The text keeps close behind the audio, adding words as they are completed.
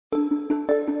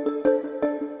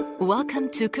Welcome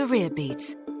to Career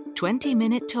Beats,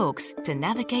 20-minute talks to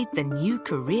navigate the new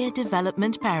career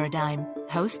development paradigm,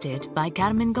 hosted by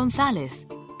Carmen Gonzalez,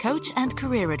 coach and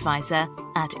career advisor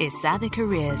at ESADE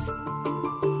Careers.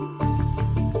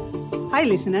 Hi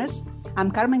listeners,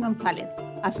 I'm Carmen Gonzalez,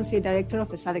 Associate Director of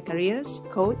ESADE Careers,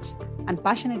 coach, and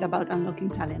passionate about unlocking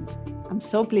talent. I'm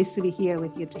so pleased to be here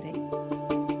with you today.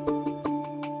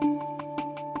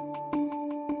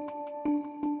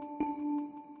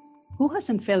 Who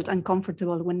hasn't felt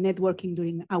uncomfortable when networking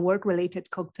during a work-related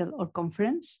cocktail or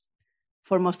conference?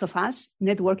 For most of us,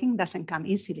 networking doesn't come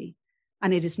easily,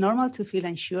 and it is normal to feel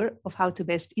unsure of how to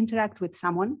best interact with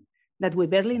someone that we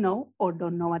barely know or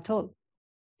don't know at all.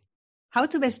 How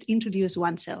to best introduce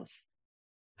oneself?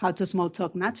 How to small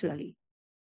talk naturally?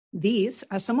 These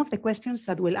are some of the questions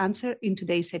that we'll answer in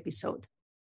today's episode,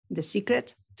 The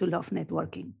Secret to Love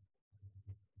Networking.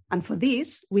 And for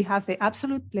this, we have the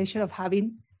absolute pleasure of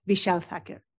having Vishal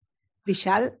Thacker.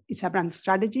 Vishal is a brand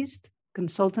strategist,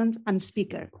 consultant, and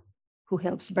speaker who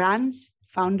helps brands,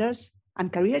 founders,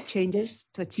 and career changers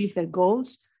to achieve their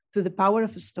goals through the power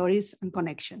of stories and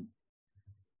connection.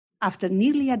 After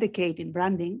nearly a decade in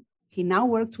branding, he now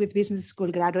works with business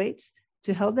school graduates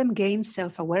to help them gain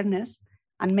self-awareness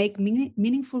and make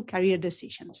meaningful career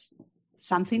decisions,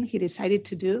 something he decided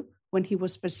to do when he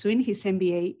was pursuing his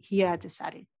MBA here at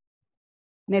ESADE.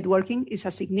 Networking is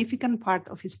a significant part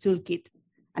of his toolkit,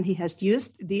 and he has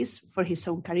used this for his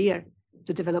own career,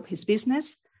 to develop his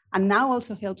business, and now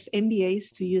also helps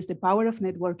MBAs to use the power of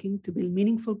networking to build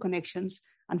meaningful connections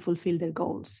and fulfill their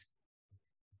goals.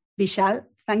 Vishal,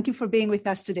 thank you for being with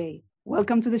us today.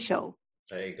 Welcome to the show.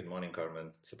 Hey, good morning,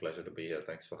 Carmen. It's a pleasure to be here.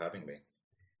 Thanks for having me.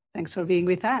 Thanks for being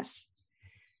with us.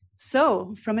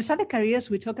 So, from ESADE Careers,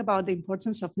 we talk about the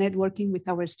importance of networking with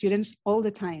our students all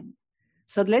the time.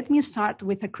 So let me start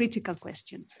with a critical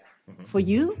question. For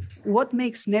you, what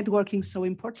makes networking so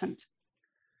important?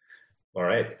 All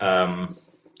right.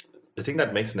 The thing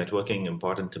that makes networking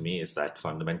important to me is that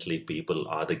fundamentally people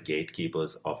are the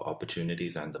gatekeepers of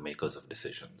opportunities and the makers of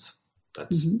decisions.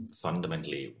 That's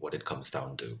fundamentally what it comes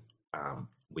down to.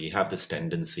 We have this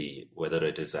tendency, whether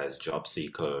it is as job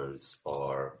seekers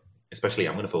or especially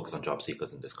I'm going to focus on job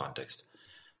seekers in this context.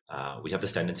 We have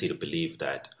this tendency to believe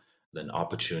that an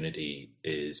opportunity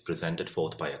is presented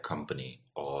forth by a company,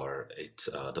 or it's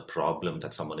the problem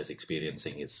that someone is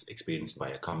experiencing is experienced by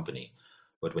a company.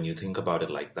 But when you think about it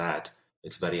like that,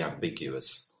 it's very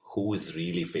ambiguous. Who is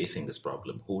really facing this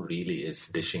problem? Who really is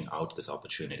dishing out this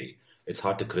opportunity? It's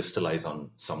hard to crystallize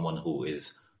on someone who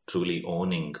is truly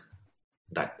owning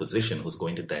that position, who's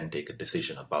going to then take a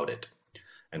decision about it.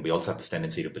 And we also have this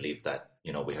tendency to believe that,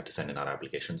 we have to send in our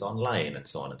applications online and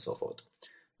so on and so forth.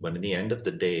 But in the end of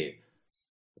the day,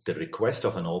 the request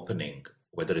of an opening,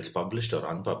 whether it's published or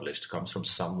unpublished, comes from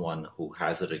someone who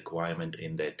has a requirement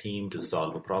in their team to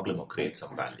solve a problem or create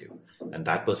some value. And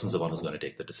that person's the one who's going to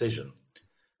take the decision.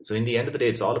 So in the end of the day,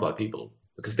 it's all about people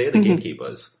because they're the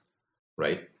gatekeepers,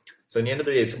 right? So in the end of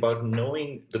the day, it's about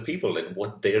knowing the people and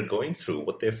what they're going through,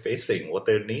 what they're facing, what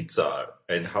their needs are,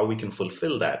 and how we can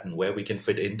fulfill that and where we can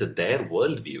fit into their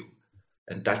worldview.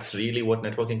 And that's really what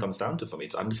networking comes down to for me.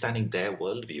 It's understanding their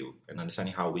worldview and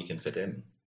understanding how we can fit in.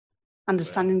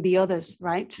 Understanding the others,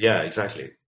 right? Yeah,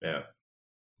 exactly.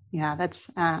 Yeah, that's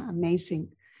amazing.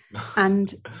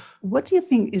 And what do you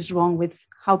think is wrong with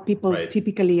how people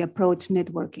typically approach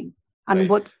networking? And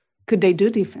what could they do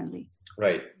differently?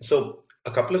 Right. So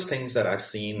a couple of things that I've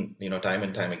seen, time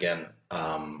and time again,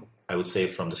 I would say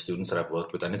from the students that I've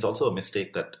worked with, and it's also a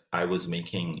mistake that I was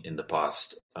making in the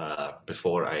past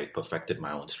before I perfected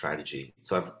my own strategy.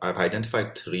 So I've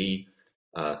identified three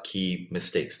key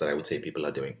mistakes that I would say people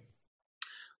are doing.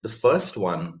 The first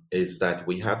one is that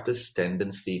we have this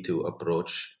tendency to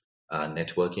approach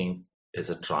networking as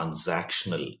a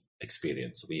transactional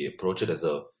experience. We approach it as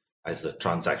a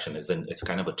transaction, it's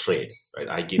kind of a trade, right?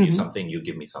 I give you something, you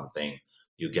give me something,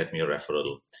 you get me a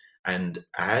referral. And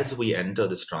as we enter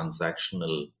this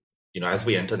transactional, as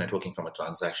we enter networking from a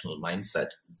transactional mindset,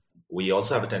 we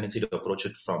also have a tendency to approach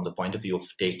it from the point of view of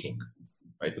taking,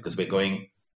 right? Because we're going,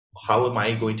 how am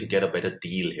I going to get a better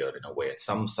deal here in a way? At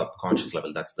some subconscious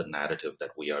level, that's the narrative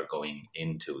that we are going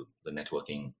into the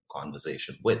networking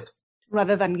conversation with.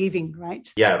 Rather than giving,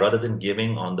 right? Yeah, rather than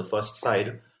giving on the first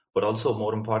side, but also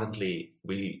more importantly,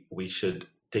 we should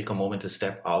take a moment to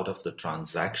step out of the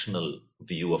transactional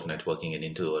view of networking and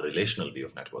into a relational view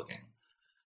of networking.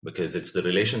 Because it's the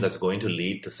relation that's going to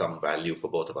lead to some value for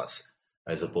both of us,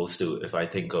 as opposed to if I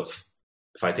think of,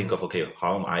 okay,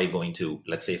 how am I going to,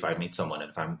 let's say if I meet someone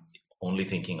and if I'm only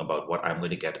thinking about what I'm going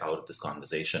to get out of this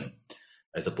conversation,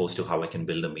 as opposed to how I can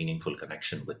build a meaningful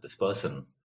connection with this person,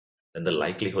 then the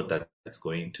likelihood that it's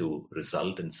going to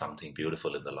result in something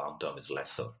beautiful in the long term is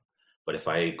lesser. But if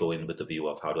I go in with the view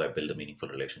of how do I build a meaningful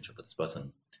relationship with this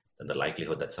person, then the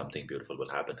likelihood that something beautiful will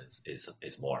happen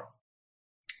is more,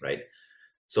 right?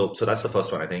 So that's the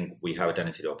first one. I think we have a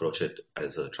tendency to approach it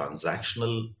as a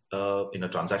transactional, in a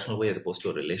transactional way as opposed to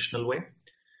a relational way.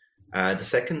 The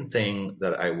second thing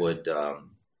that I would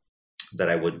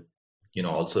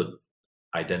also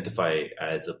identify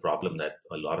as a problem that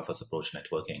a lot of us approach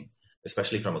networking,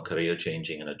 especially from a career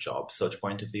changing and a job search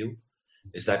point of view,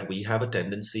 is that we have a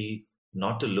tendency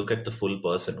not to look at the full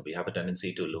person. We have a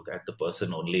tendency to look at the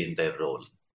person only in their role,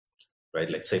 right?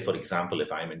 Let's say, for example,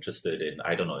 if I'm interested in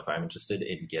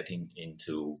getting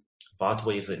into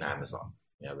pathways in Amazon,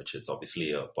 which is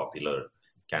obviously a popular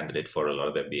candidate for a lot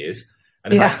of MBAs.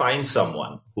 And if I find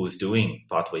someone who's doing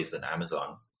pathways in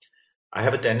Amazon, I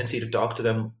have a tendency to talk to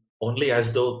them only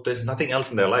as though there's nothing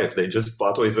else in their life. They're just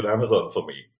pathways in Amazon for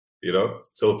me,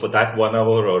 So for that 1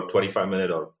 hour or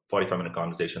 25-minute or 45-minute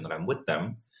conversation that I'm with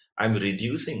them, I'm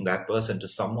reducing that person to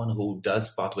someone who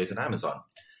does pathways in Amazon.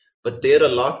 But they're a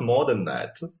lot more than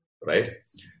that, right?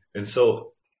 And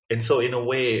so in a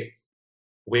way,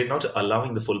 we're not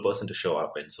allowing the full person to show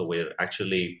up. And so we're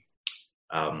actually,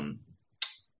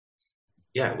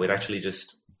 we're actually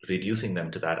just reducing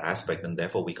them to that aspect, and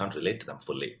therefore we can't relate to them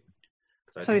fully.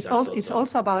 So it's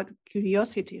also about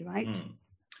curiosity, right?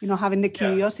 Having the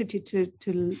curiosity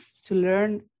to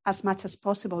learn as much as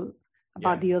possible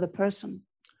about the other person.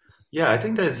 Yeah, I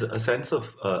think there's a sense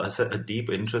of a deep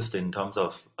interest in terms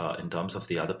of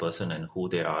the other person and who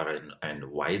they are and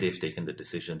why they've taken the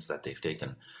decisions that they've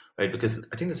taken, right? Because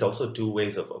I think there's also two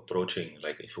ways of approaching.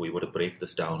 Like if we were to break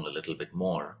this down a little bit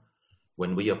more,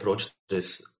 when we approach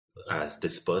this as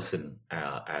this person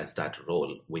as that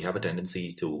role, we have a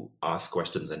tendency to ask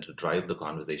questions and to drive the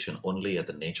conversation only at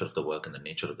the nature of the work and the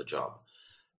nature of the job,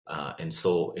 and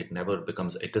so it never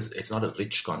becomes. It's not a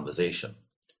rich conversation.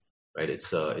 Right,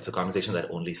 it's a conversation that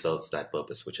only serves that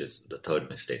purpose, which is the third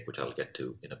mistake, which I'll get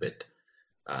to in a bit.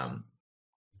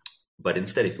 But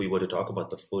instead, if we were to talk about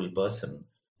the full person,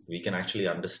 we can actually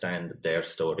understand their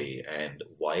story and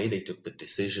why they took the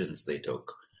decisions they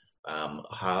took.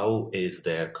 How is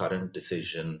their current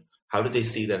decision? How do they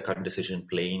see their current decision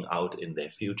playing out in their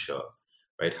future?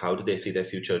 Right? How do they see their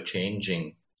future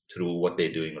changing through what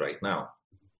they're doing right now?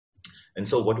 And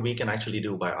so what we can actually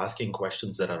do by asking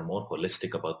questions that are more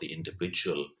holistic about the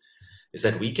individual is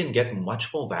that we can get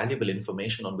much more valuable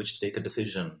information on which to take a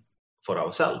decision for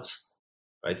ourselves,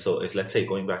 right? So let's say,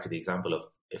 going back to the example of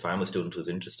if I'm a student who's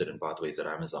interested in pathways at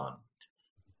Amazon,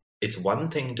 it's one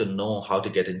thing to know how to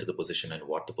get into the position and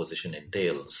what the position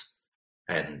entails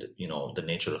and, the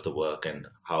nature of the work and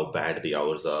how bad the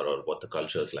hours are or what the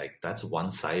culture is like. That's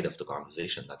one side of the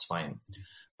conversation. That's fine.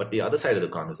 But the other side of the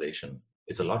conversation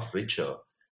is a lot richer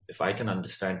if I can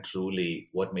understand truly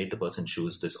what made the person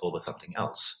choose this over something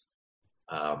else.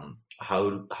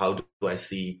 How do I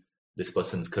see this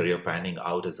person's career panning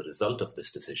out as a result of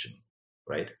this decision,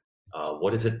 right?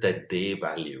 What is it that they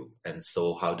value? And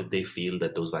so how did they feel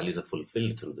that those values are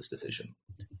fulfilled through this decision?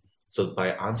 So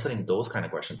by answering those kind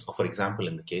of questions, or for example,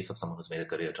 in the case of someone who's made a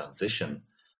career transition,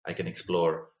 I can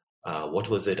explore what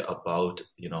was it about,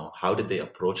 how did they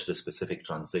approach the specific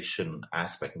transition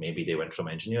aspect? Maybe they went from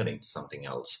engineering to something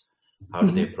else. How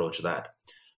did they approach that?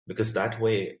 Because that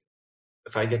way,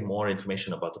 if I get more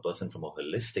information about the person from a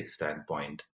holistic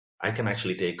standpoint, I can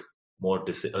actually take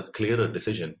a clearer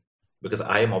decision, because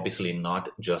I am obviously not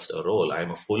just a role.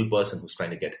 I'm a full person who's trying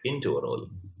to get into a role.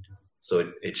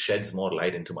 So it sheds more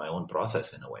light into my own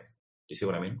process in a way. Do you see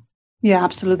what I mean? Yeah,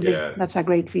 absolutely. Yeah. That's a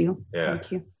great view. Yeah.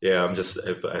 Thank you. Yeah, I'm just,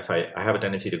 if I have a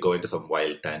tendency to go into some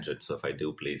wild tangent. So if I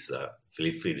do, please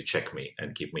feel free to check me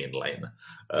and keep me in line.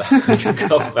 I can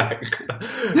come back.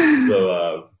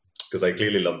 So, because I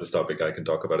clearly love this topic, I can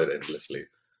talk about it endlessly.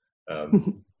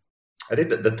 I think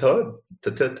that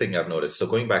the third thing I've noticed, so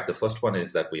going back, the first one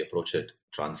is that we approach it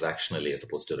transactionally as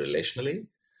opposed to relationally.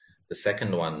 The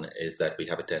second one is that we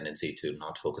have a tendency to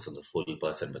not focus on the full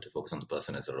person, but to focus on the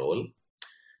person as a role.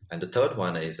 And the third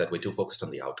one is that we're too focused on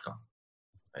the outcome,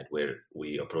 right? Where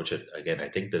we approach it, again, I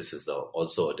think this is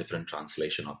also a different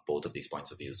translation of both of these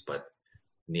points of views. But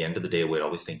in the end of the day, we're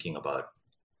always thinking about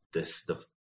this.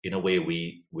 In a way,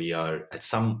 we are, at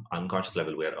some unconscious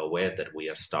level, we are aware that we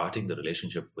are starting the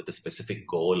relationship with a specific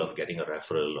goal of getting a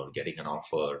referral or getting an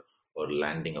offer or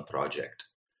landing a project.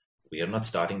 We are not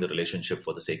starting the relationship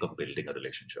for the sake of building a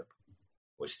relationship.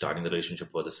 We're starting the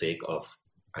relationship for the sake of,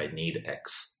 I need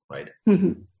X. Right.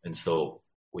 And so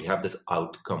we have this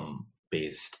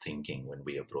outcome-based thinking when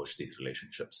we approach these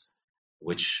relationships.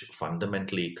 which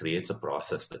fundamentally creates a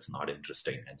process that's not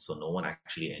interesting. And so no one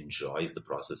actually enjoys the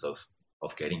process of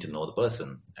getting to know the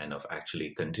person and of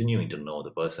actually continuing to know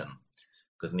the person.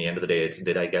 Because in the end of the day, it's,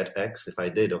 did I get X? If I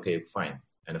did, okay, fine.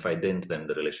 And if I didn't, then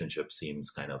the relationship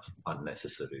seems kind of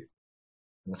unnecessary.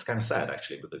 And that's kind of sad,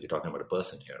 actually, because you're talking about a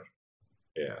person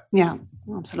here. Yeah,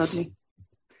 absolutely.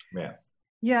 Yeah.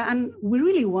 Yeah, and we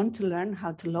really want to learn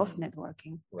how to love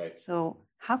networking. Right. So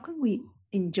how can we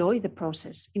enjoy the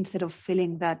process instead of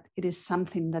feeling that it is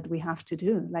something that we have to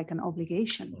do, like an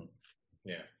obligation?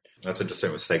 Yeah, that's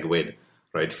interesting. We segued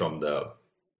right from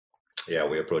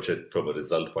we approach it from a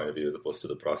result point of view as opposed to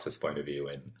the process point of view.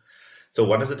 And so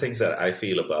one of the things that I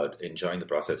feel about enjoying the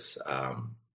process,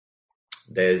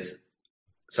 there's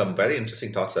some very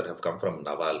interesting thoughts that have come from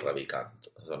Naval Ravikant.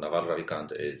 So Naval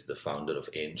Ravikant is the founder of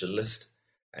AngelList,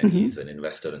 and he's an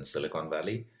investor in Silicon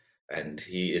Valley. And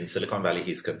in Silicon Valley,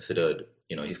 he's considered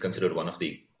one of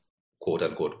the quote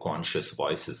unquote conscious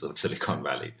voices of Silicon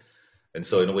Valley. And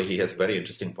so in a way, he has very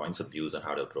interesting points of views on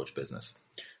how to approach business.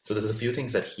 So there's a few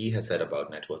things that he has said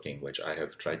about networking, which I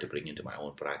have tried to bring into my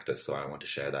own practice. So I want to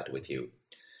share that with you.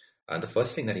 And the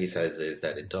first thing that he says is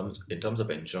that in terms of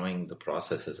enjoying the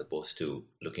process as opposed to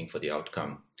looking for the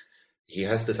outcome, he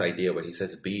has this idea where he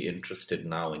says, be interested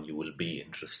now and you will be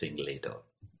interesting later.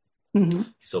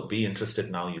 So be interested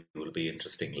now, you will be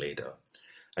interesting later.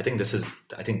 I think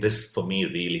this for me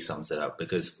really sums it up,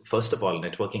 because first of all,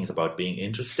 networking is about being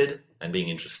interested and being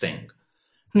interesting.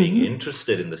 Being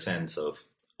interested in the sense of,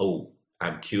 oh,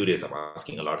 I'm curious, I'm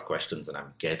asking a lot of questions and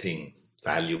I'm getting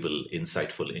valuable,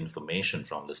 insightful information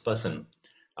from this person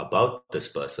about this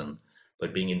person.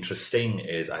 But being interesting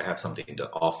is I have something to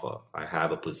offer. I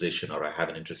have a position, or I have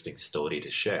an interesting story to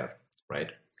share,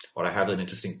 right? Or I have an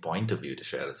interesting point of view to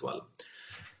share as well.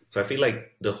 So I feel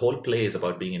like the whole play is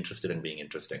about being interested and being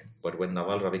interesting. But when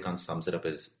Naval Ravikant sums it up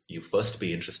as you first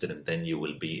be interested and then you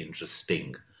will be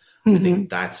interesting, I think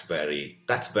that's very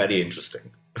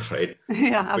interesting, right?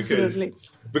 Yeah, absolutely.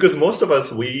 Because most of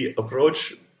us, we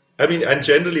approach, and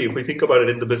generally, if we think about it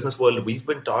in the business world, we've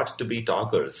been taught to be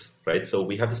talkers, right? So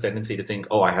we have this tendency to think,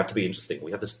 oh, I have to be interesting.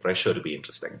 We have this pressure to be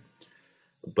interesting.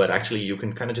 But actually, you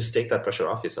can kind of just take that pressure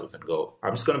off yourself and go,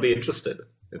 I'm just going to be interested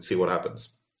and see what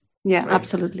happens. Yeah, right?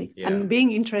 Absolutely. Yeah. And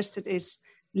being interested is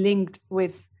linked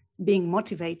with being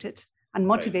motivated, and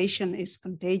motivation is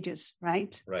contagious,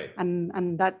 right? Right.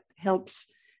 And that helps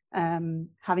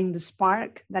having the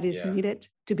spark that is needed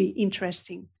to be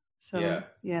interesting. So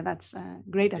that's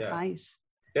great advice.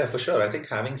 Yeah, for sure. I think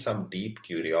having some deep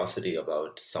curiosity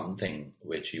about something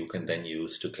which you can then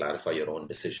use to clarify your own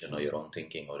decision or your own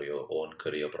thinking or your own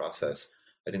career process,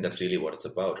 I think that's really what it's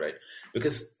about, right?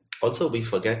 Because also we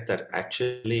forget that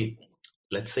actually,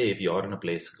 let's say if you're in a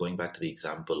place, going back to the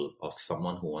example of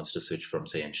someone who wants to switch from,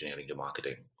 say, engineering to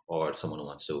marketing, or someone who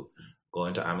wants to go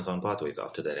into Amazon Pathways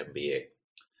after their MBA,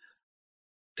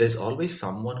 there's always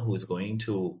someone who's going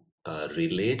to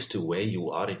relate to where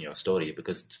you are in your story,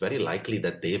 because it's very likely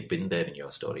that they've been there in your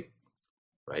story,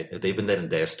 right? They've been there in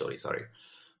their story, sorry.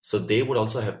 So they would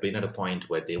also have been at a point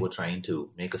where they were trying to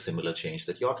make a similar change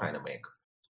that you're trying to make.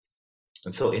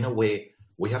 And so in a way,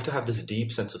 we have to have this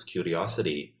deep sense of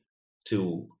curiosity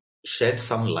to shed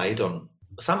some light on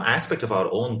some aspect of our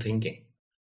own thinking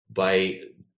by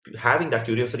having that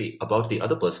curiosity about the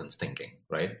other person's thinking,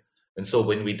 right? And so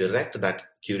when we direct that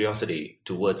curiosity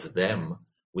towards them,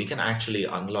 we can actually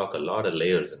unlock a lot of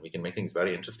layers and we can make things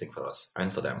very interesting for us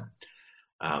and for them.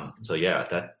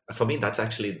 That for me, that's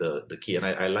actually the key. And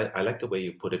I like the way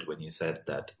you put it when you said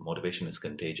that motivation is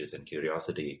contagious and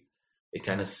curiosity, it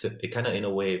kind of in a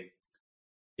way,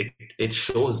 it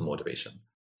shows motivation,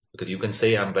 because you can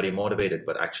say I'm very motivated,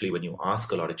 but actually when you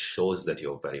ask a lot, it shows that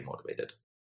you're very motivated.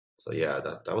 So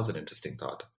that was an interesting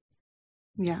thought.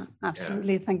 Yeah,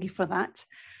 absolutely. Yeah. Thank you for that.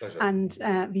 Pleasure. And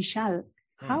Vishal,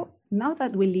 how now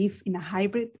that we live in a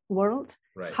hybrid world,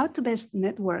 right, how to best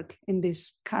network in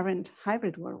this current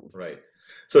hybrid world? Right.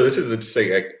 So this is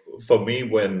interesting. Like, for me,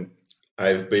 when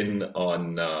I've been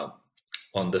on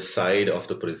the side of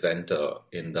the presenter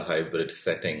in the hybrid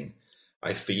setting,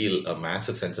 I feel a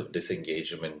massive sense of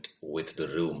disengagement with the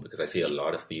room, because I see a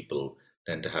lot of people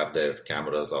tend to have their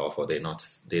cameras off, or they're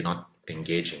not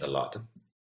engaging a lot.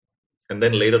 And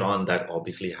then later on, that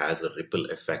obviously has a ripple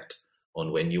effect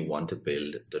on when you want to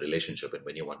build the relationship and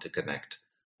when you want to connect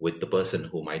with the person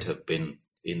who might have been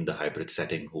in the hybrid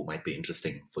setting, who might be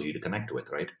interesting for you to connect with,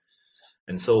 right?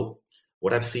 And so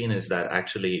what I've seen is that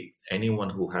actually anyone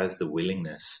who has the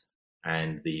willingness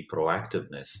and the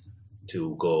proactiveness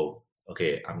to go,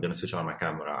 okay, I'm going to switch on my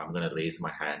camera, I'm going to raise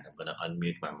my hand, I'm going to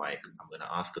unmute my mic, I'm going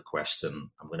to ask a question,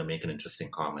 I'm going to make an interesting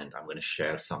comment, I'm going to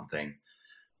share something.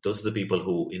 those are the people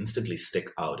who instantly stick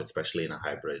out, especially in a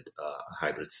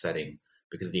hybrid setting,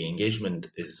 because the engagement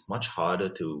is much harder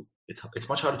to, it's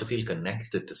much harder to feel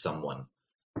connected to someone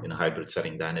in a hybrid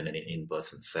setting than in an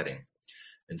in-person setting.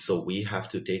 And so we have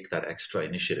to take that extra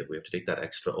initiative. We have to take that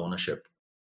extra ownership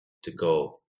to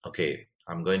go, okay,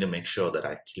 I'm going to make sure that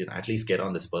I can at least get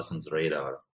on this person's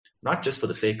radar, not just for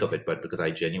the sake of it, but because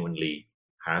I genuinely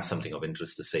have something of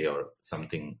interest to say or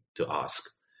something to ask.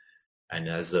 And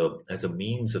as a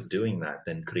means of doing that,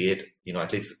 then create,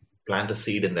 at least plant a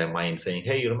seed in their mind saying,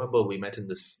 hey, you remember we met in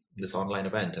this online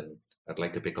event and I'd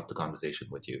like to pick up the conversation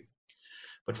with you.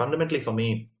 But fundamentally for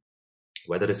me,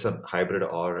 whether it's a hybrid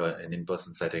or an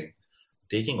in-person setting,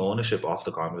 taking ownership of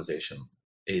the conversation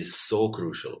is so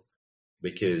crucial,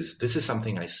 because this is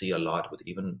something I see a lot with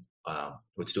even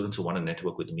with students who want to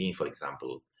network with me, for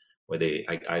example, where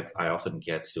I often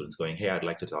get students going, hey, I'd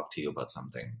like to talk to you about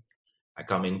something. I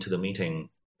come into the meeting,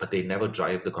 but they never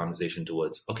drive the conversation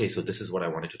towards, okay, so this is what I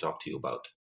wanted to talk to you about.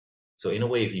 So in a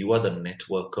way, if you are the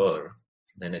networker,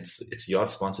 then it's your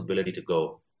responsibility to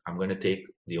go, I'm going to take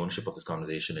the ownership of this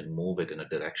conversation and move it in a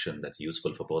direction that's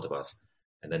useful for both of us,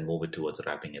 and then move it towards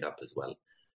wrapping it up as well,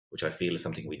 which I feel is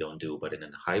something we don't do. But in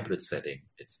a hybrid setting,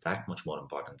 it's that much more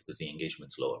important because the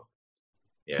engagement's lower.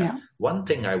 Yeah. One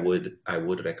thing I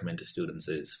would recommend to students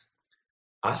is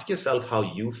ask yourself how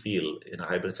you feel in a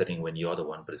hybrid setting when you're the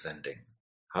one presenting.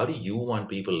 How do you want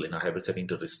people in a hybrid setting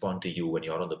to respond to you when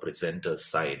you're on the presenter's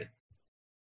side?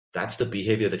 That's the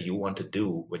behavior that you want to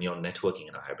do when you're networking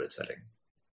in a hybrid setting.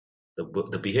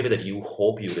 The behavior that you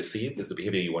hope you receive is the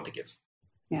behavior you want to give.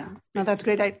 Yeah, no, that's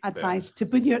great advice to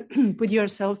put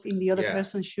yourself in the other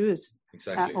person's shoes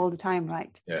all the time,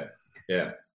 right?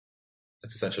 Yeah,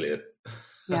 that's essentially it.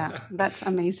 Yeah, that's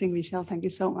amazing, Vishal. Thank you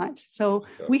so much. So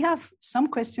we have some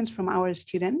questions from our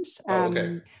students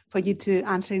for you to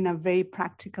answer in a very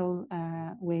practical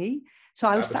way. So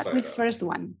I'll start with first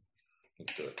one.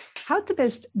 How to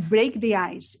best break the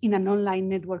ice in an online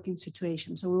networking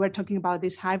situation. So we were talking about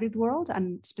this hybrid world,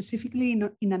 and specifically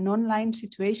in an online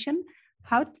situation,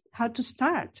 how to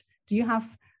start. Do you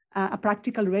have a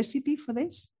practical recipe for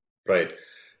this? Right.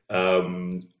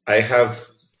 I have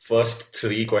first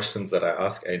 3 questions that I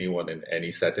ask anyone in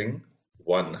any setting.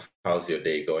 1, how's your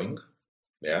day going?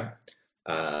 Yeah.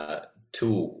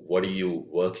 2, what are you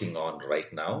working on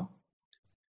right now?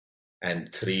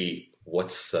 And 3,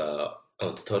 what's the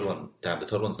third one, the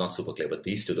third one's not super clear, but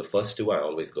these 2, the first 2 I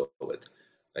always go with.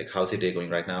 Like, how's your day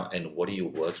going right now? And what are you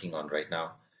working on right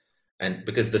now? And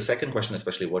because the second question,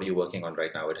 especially, what are you working on right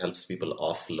now? It helps people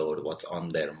offload what's on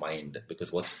their mind,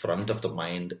 because what's front of the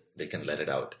mind, they can let it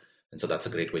out. And so that's a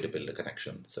great way to build a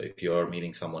connection. So if you're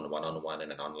meeting someone one-on-one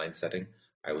in an online setting,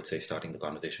 I would say starting the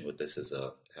conversation with this is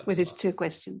with these 2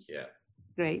 questions. Yeah.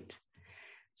 Great.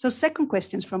 So second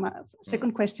question from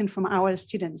our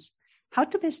students. How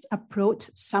to best approach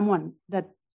someone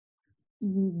that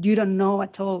you don't know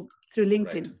at all through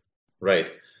LinkedIn? Right.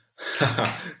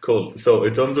 Cool. So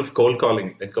in terms of cold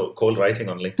calling and cold writing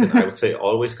on LinkedIn, I would say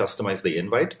always customize the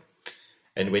invite.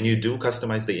 And when you do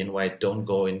customize the invite, don't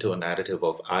go into a narrative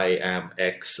of I am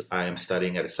X, I am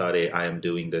studying at SRA, I am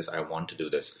doing this, I want to do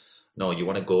this. No, you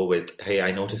want to go with, hey,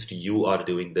 I noticed you are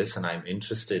doing this and I'm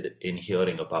interested in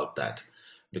hearing about that,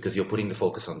 because you're putting the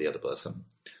focus on the other person.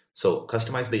 So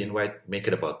customize the invite, make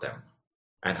it about them,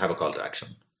 and have a call to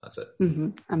action. That's it. Mm-hmm.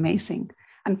 Amazing.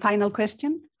 And final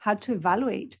question, how to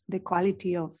evaluate the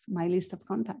quality of my list of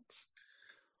contacts?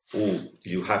 Ooh,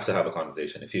 you have to have a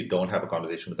conversation. If you don't have a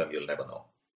conversation with them, you'll never know.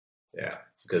 Yeah,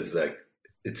 because like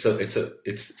it's a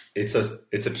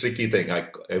tricky thing.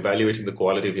 Like evaluating the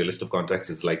quality of your list of contacts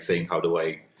is like saying how do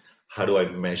I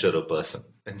measure a person?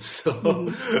 And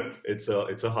so it's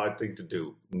a hard thing to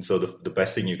do. And so the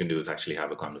best thing you can do is actually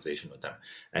have a conversation with them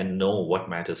and know what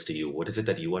matters to you. What is it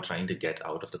that you are trying to get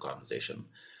out of the conversation?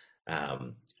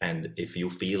 And if you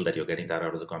feel that you're getting that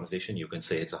out of the conversation, you can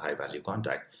say it's a high value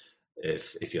contact.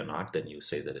 If you're not, then you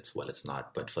say that it's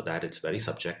not. But for that, it's very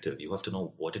subjective. You have to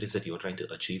know what it is that you're trying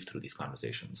to achieve through these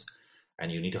conversations.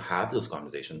 And you need to have those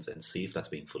conversations and see if that's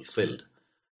being fulfilled.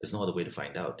 There's no other way to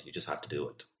find out. You just have to do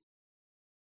it.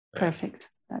 Right? Perfect.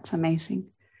 That's amazing.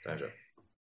 Pleasure.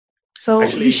 So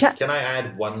actually, can I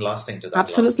add one last thing to that?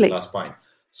 Absolutely. Last point.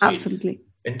 Sweet. Absolutely.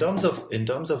 In terms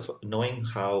of knowing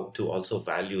how to also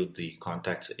value the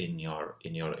contacts in your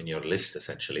list,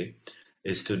 essentially,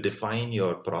 is to define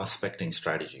your prospecting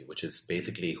strategy, which is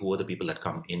basically who are the people that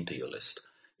come into your list.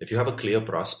 If you have a clear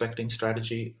prospecting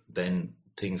strategy, then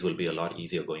things will be a lot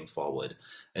easier going forward.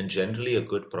 And generally a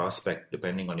good prospect,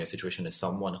 depending on your situation, is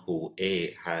someone who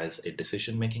A, has a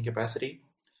decision-making capacity,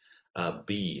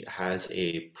 B has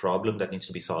a problem that needs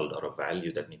to be solved or a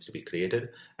value that needs to be created,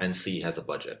 and C has a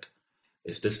budget.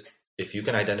 If you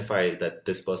can identify that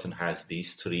this person has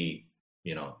these three,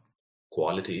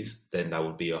 qualities, then that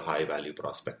would be a high value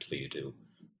prospect for you to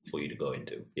go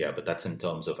into. Yeah, but that's in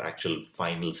terms of actual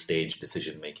final stage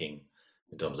decision making,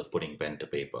 in terms of putting pen to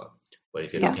paper. But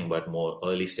if you're talking about more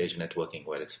early stage networking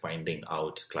where it's finding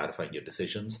out, clarifying your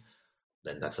decisions,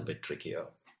 then that's a bit trickier.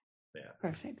 Yeah.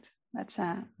 Perfect. That's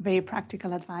a very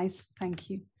practical advice. Thank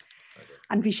you. Okay.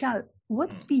 And Vishal, what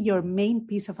would be your main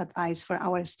piece of advice for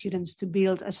our students to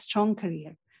build a strong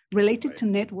career related to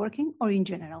networking or in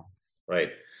general?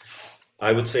 Right.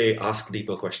 I would say ask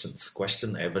deeper questions.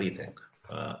 Question everything,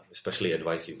 especially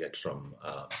advice you get from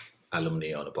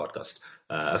alumni on a podcast.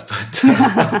 But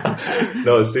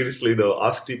no, seriously though,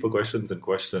 ask deeper questions and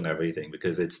question everything,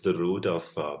 because it's the root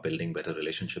of building better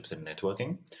relationships in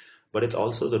networking. But it's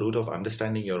also the root of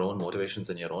understanding your own motivations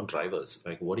and your own drivers.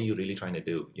 Like, what are you really trying to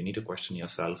do? You need to question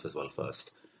yourself as well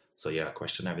first. So yeah,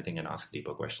 question everything and ask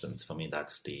deeper questions. For me,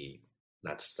 that's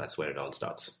where it all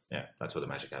starts. Yeah, that's where the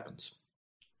magic happens.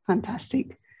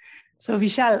 Fantastic. So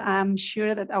Vishal, I'm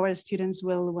sure that our students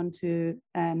will want to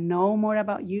know more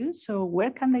about you. So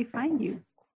where can they find you?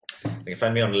 They can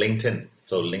find me on LinkedIn.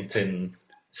 So LinkedIn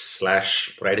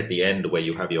 / right at the end where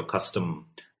you have your custom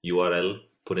URL,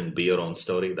 put in be your own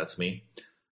story. That's me.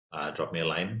 Drop me a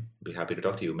line. Be happy to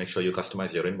talk to you. Make sure you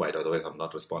customize your invite. Otherwise, I'm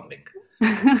not responding.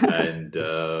 And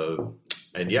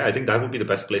yeah, I think that would be the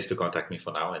best place to contact me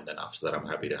for now. And then after that, I'm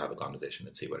happy to have a conversation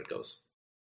and see where it goes.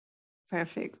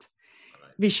 Perfect.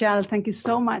 Right. Vishal, thank you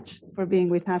so much for being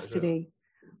with us today.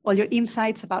 All your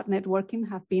insights about networking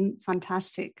have been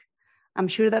fantastic. I'm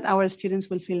sure that our students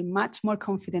will feel much more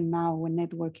confident now when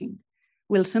networking.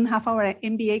 We'll soon have our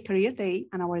MBA Career Day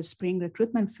and our Spring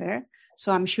Recruitment Fair,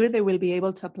 so I'm sure they will be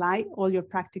able to apply all your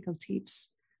practical tips.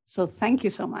 So thank you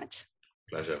so much.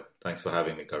 Pleasure. Thanks for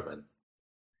having me, Carmen.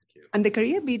 Thank you. And the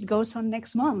Career Beat goes on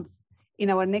next month. In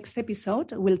our next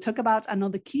episode, we'll talk about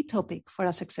another key topic for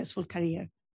a successful career,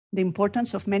 the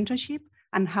importance of mentorship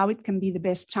and how it can be the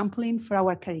best trampoline for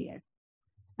our career.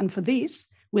 And for this,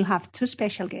 we'll have two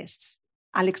special guests,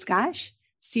 Alex Gash,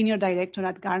 Senior Director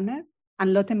at Gartner,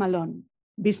 and Lotte Malone,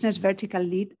 Business Vertical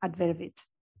Lead at Verbit.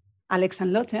 Alex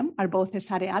and Lotte are both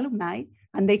ESADE alumni,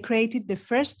 and they created the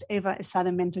first ever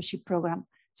ESADE mentorship program.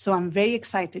 So I'm very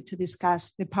excited to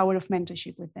discuss the power of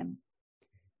mentorship with them.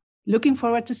 Looking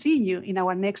forward to seeing you in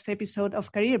our next episode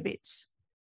of Career Beats.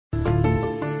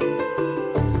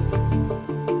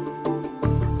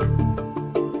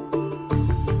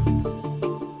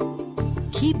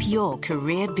 Keep your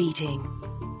career beating.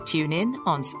 Tune in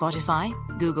on Spotify,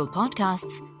 Google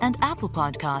Podcasts, and Apple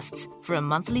Podcasts for a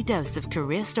monthly dose of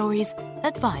career stories,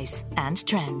 advice, and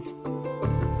trends.